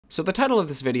So the title of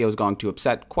this video is going to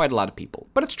upset quite a lot of people.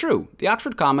 But it's true, the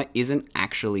Oxford comma isn't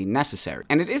actually necessary,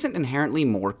 and it isn't inherently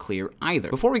more clear either.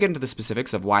 Before we get into the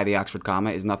specifics of why the Oxford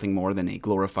comma is nothing more than a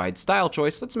glorified style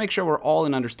choice, let's make sure we're all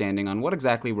in understanding on what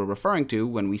exactly we're referring to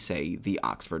when we say the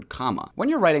Oxford comma. When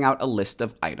you're writing out a list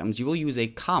of items, you will use a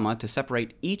comma to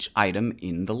separate each item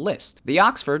in the list. The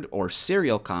Oxford, or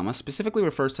serial comma, specifically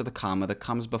refers to the comma that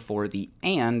comes before the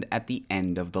 "and" at the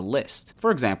end of the list.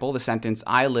 For example, the sentence,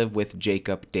 "I live with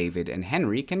Jacob, David, and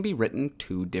Henry," can be written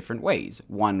two different ways,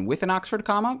 one with an Oxford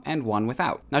comma and one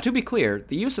without. Now, to be clear,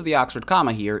 the use of the Oxford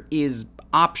comma here is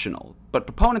optional, but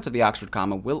proponents of the Oxford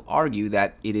comma will argue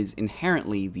that it is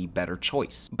inherently the better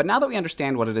choice. But now that we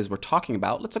understand what it is we're talking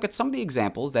about, let's look at some of the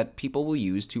examples that people will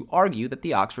use to argue that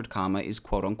the Oxford comma is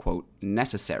quote-unquote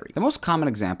necessary. The most common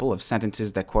example of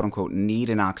sentences that quote-unquote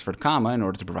need an Oxford comma in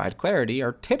order to provide clarity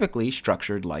are typically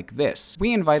structured like this.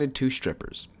 We invited two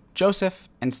strippers, Joseph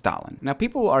and Stalin. Now,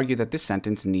 people will argue that this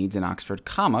sentence needs an Oxford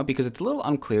comma because it's a little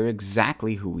unclear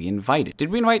exactly who we invited.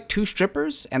 Did we invite two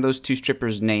strippers, and those two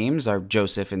strippers' names are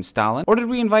Joseph and Stalin? Or did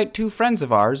we invite two friends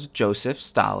of ours, Joseph,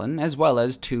 Stalin, as well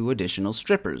as two additional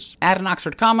strippers? Add an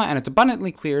Oxford comma, and it's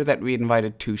abundantly clear that we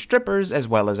invited two strippers as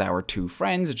well as our two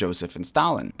friends, Joseph and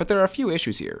Stalin. But there are a few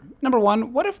issues here. Number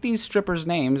one, what if these strippers'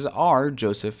 names are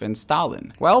Joseph and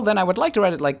Stalin? Well, then I would like to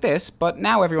write it like this, but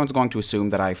now everyone's going to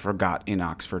assume that I forgot an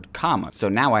Oxford comma.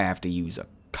 So now I have to use a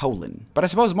colon. But I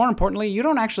suppose more importantly, you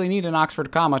don't actually need an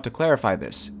Oxford comma to clarify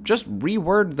this. Just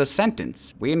reword the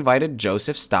sentence. We invited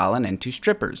Joseph, Stalin, and two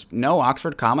strippers. No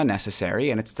Oxford comma necessary,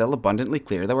 and it's still abundantly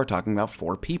clear that we're talking about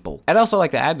four people. I'd also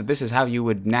like to add that this is how you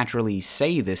would naturally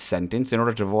say this sentence in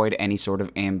order to avoid any sort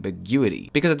of ambiguity,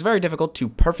 because it's very difficult to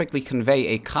perfectly convey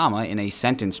a comma in a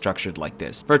sentence structured like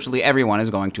this. Virtually everyone is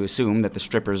going to assume that the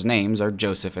strippers' names are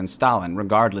Joseph and Stalin,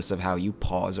 regardless of how you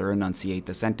pause or enunciate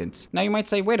the sentence. Now you might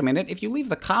say, wait a minute, if you leave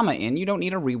the comma in, you don't need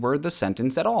to reword the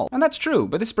sentence at all. And that's true,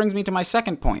 but this brings me to my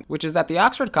second point, which is that the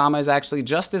Oxford comma is actually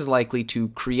just as likely to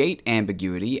create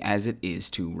ambiguity as it is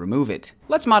to remove it.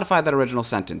 Let's modify that original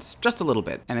sentence just a little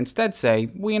bit, and instead say,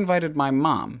 we invited my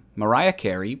mom, Mariah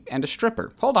Carey, and a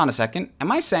stripper. Hold on a second,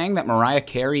 am I saying that Mariah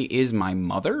Carey is my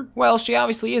mother? Well, she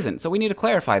obviously isn't, so we need to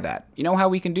clarify that. You know how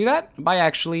we can do that? By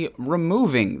actually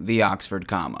removing the Oxford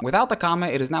comma. Without the comma,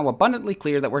 it is now abundantly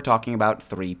clear that we're talking about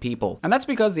three people. And that's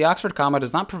because the Oxford comma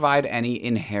does not provide any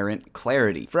inherent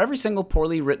clarity. For every single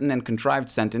poorly written and contrived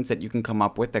sentence that you can come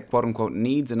up with that quote-unquote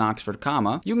needs an Oxford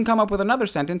comma, you can come up with another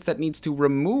sentence that needs to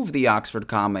remove the Oxford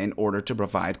comma in order to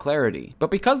provide clarity.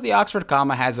 But because the Oxford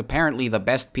comma has apparently the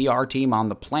best PR team on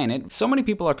the planet, so many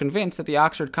people are convinced that the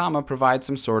Oxford comma provides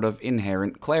some sort of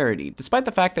inherent clarity, despite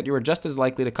the fact that you are just as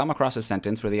likely to come across a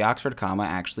sentence where the Oxford comma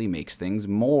actually makes things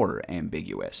more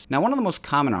ambiguous. Now, one of the most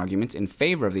common arguments in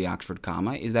favor of the Oxford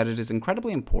comma is that it is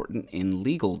incredibly important in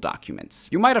legal documents.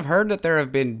 You might have heard that there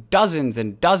have been dozens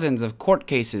and dozens of court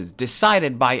cases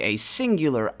decided by a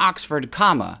singular Oxford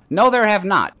comma. No, there have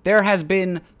not. There has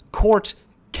been court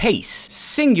case,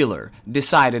 singular,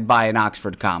 decided by an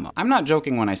Oxford comma. I'm not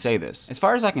joking when I say this. As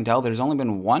far as I can tell, there's only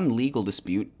been one legal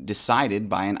dispute decided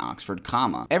by an Oxford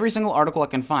comma. Every single article I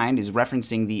can find is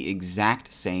referencing the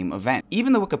exact same event.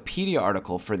 Even the Wikipedia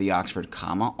article for the Oxford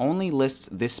comma only lists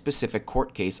this specific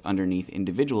court case underneath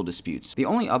individual disputes. The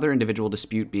only other individual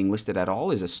dispute being listed at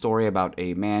all is a story about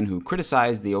a man who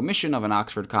criticized the omission of an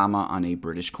Oxford comma on a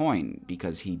British coin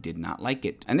because he did not like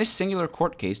it. And this singular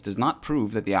court case does not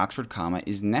prove that the Oxford comma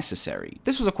is necessary.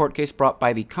 This was a court case brought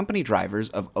by the company drivers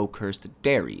of Oakhurst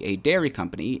Dairy, a dairy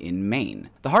company in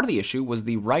Maine. The heart of the issue was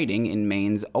the writing in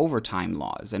Maine's overtime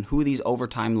laws and who these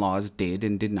overtime laws did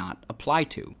and did not apply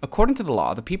to. According to the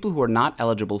law, the people who were not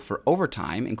eligible for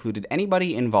overtime included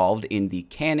anybody involved in the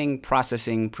canning,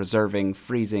 processing, preserving,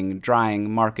 freezing,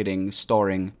 drying, marketing,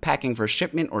 storing, packing for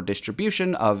shipment or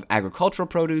distribution of agricultural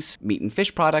produce, meat and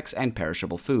fish products, and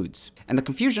perishable foods. And the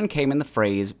confusion came in the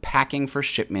phrase packing for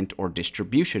shipment or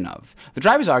distribution of. The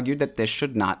drivers argued that this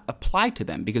should not apply to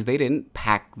them because they didn't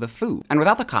pack the food. And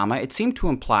without the comma, it seemed to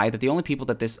imply that the only people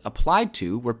that this applied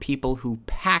to were people who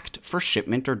packed for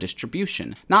shipment or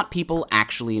distribution, not people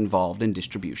actually involved in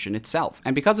distribution itself.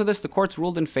 And because of this, the courts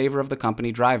ruled in favor of the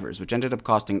company drivers, which ended up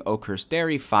costing Oakhurst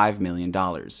Dairy $5 million.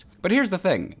 But here's the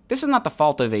thing. This is not the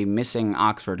fault of a missing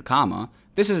Oxford comma.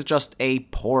 This is just a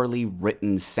poorly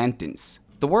written sentence.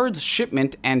 The words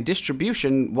shipment and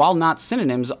distribution, while not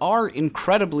synonyms, are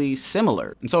incredibly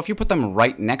similar. And so if you put them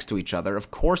right next to each other, of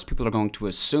course people are going to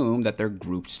assume that they're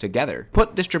grouped together.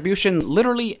 Put distribution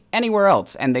literally anywhere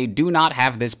else, and they do not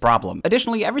have this problem.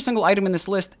 Additionally, every single item in this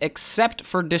list, except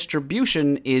for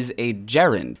distribution, is a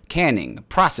gerund: canning,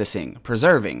 processing,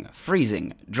 preserving,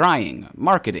 freezing, drying,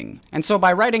 marketing. And so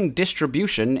by writing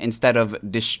distribution instead of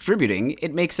distributing,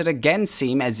 it makes it again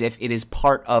seem as if it is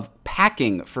part of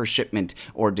packing for shipment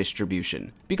or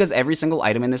distribution, because every single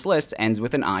item in this list ends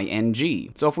with an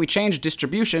ing. So if we change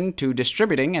distribution to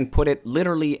distributing and put it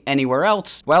literally anywhere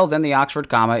else, well, then the Oxford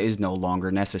comma is no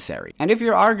longer necessary. And if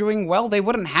you're arguing, well, they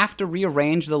wouldn't have to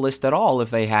rearrange the list at all if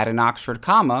they had an Oxford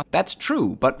comma, that's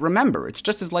true, but remember, it's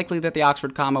just as likely that the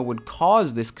Oxford comma would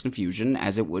cause this confusion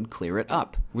as it would clear it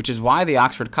up. Which is why the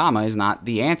Oxford comma is not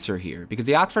the answer here, because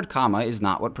the Oxford comma is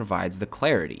not what provides the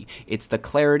clarity. It's the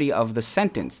clarity of the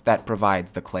sentence that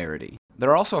provides the clarity. There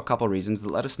are also a couple reasons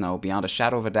that let us know beyond a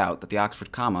shadow of a doubt that the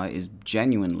Oxford comma is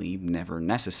genuinely never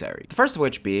necessary. The first of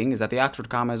which being is that the Oxford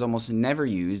comma is almost never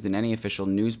used in any official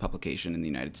news publication in the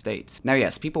United States. Now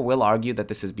yes, people will argue that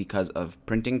this is because of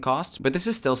printing costs, but this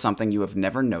is still something you have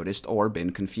never noticed or been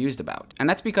confused about. And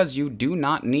that's because you do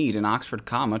not need an Oxford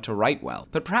comma to write well.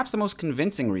 But perhaps the most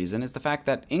convincing reason is the fact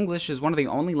that English is one of the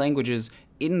only languages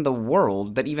in the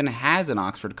world that even has an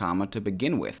Oxford comma to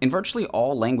begin with. In virtually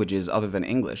all languages other than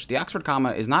English, the Oxford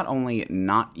comma is not only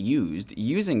not used,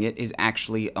 using it is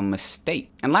actually a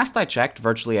mistake. And last I checked,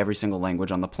 virtually every single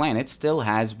language on the planet still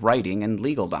has writing and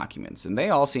legal documents, and they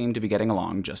all seem to be getting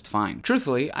along just fine.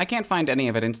 Truthfully, I can't find any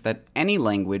evidence that any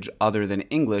language other than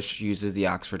English uses the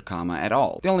Oxford comma at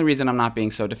all. The only reason I'm not being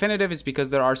so definitive is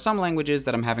because there are some languages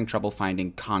that I'm having trouble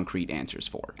finding concrete answers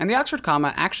for. And the Oxford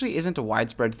comma actually isn't a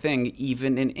widespread thing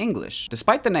even in English.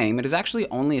 Despite the name, it is actually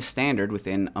only a standard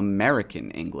within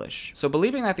American English. So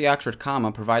believing that the Oxford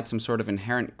comma provides some sort of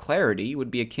inherent clarity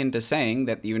would be akin to saying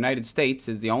that the United States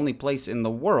is the only place in the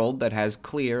world that has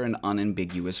clear and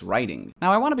unambiguous writing.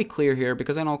 Now I want to be clear here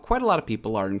because I know quite a lot of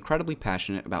people are incredibly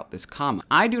passionate about this comma.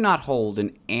 I do not hold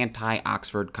an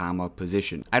anti-Oxford comma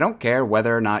position. I don't care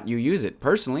whether or not you use it.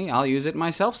 Personally, I'll use it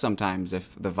myself sometimes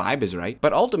if the vibe is right,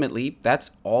 but ultimately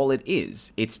that's all it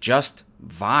is. It's just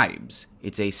vibes.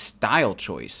 It's a style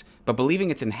choice, but believing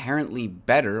it's inherently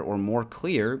better or more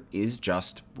clear is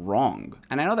just wrong.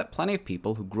 And I know that plenty of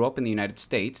people who grew up in the United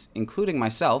States, including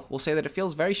myself, will say that it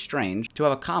feels very strange to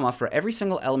have a comma for every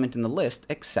single element in the list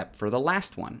except for the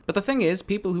last one. But the thing is,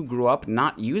 people who grew up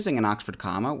not using an Oxford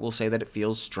comma will say that it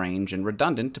feels strange and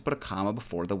redundant to put a comma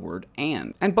before the word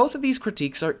and. And both of these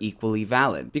critiques are equally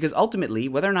valid, because ultimately,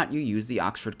 whether or not you use the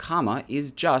Oxford comma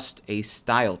is just a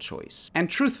style choice. And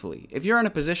truthfully, if you're in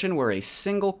a position where a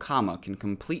single comma can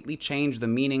completely change the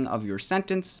meaning of your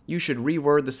sentence, you should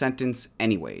reword the sentence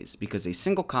anyways, because a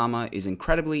single comma is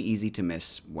incredibly easy to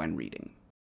miss when reading.